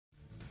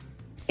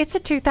It's a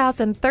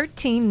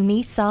 2013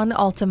 Nissan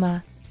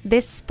Altima.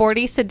 This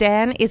sporty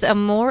sedan is a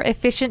more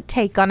efficient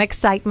take on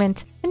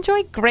excitement.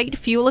 Enjoy great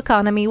fuel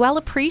economy while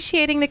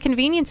appreciating the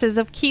conveniences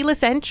of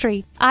keyless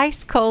entry,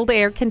 ice-cold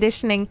air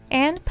conditioning,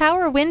 and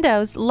power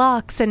windows,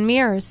 locks, and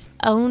mirrors.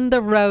 Own the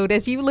road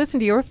as you listen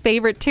to your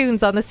favorite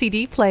tunes on the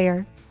CD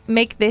player.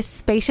 Make this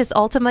spacious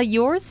Altima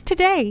yours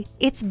today.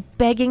 It's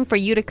begging for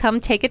you to come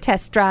take a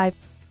test drive.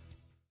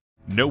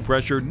 No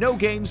pressure, no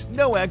games,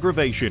 no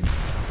aggravation.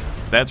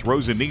 That's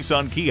Rosen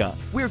Nissan Kia.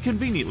 We're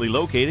conveniently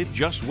located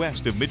just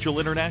west of Mitchell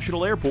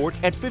International Airport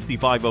at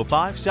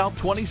 5505 South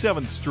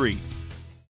 27th Street.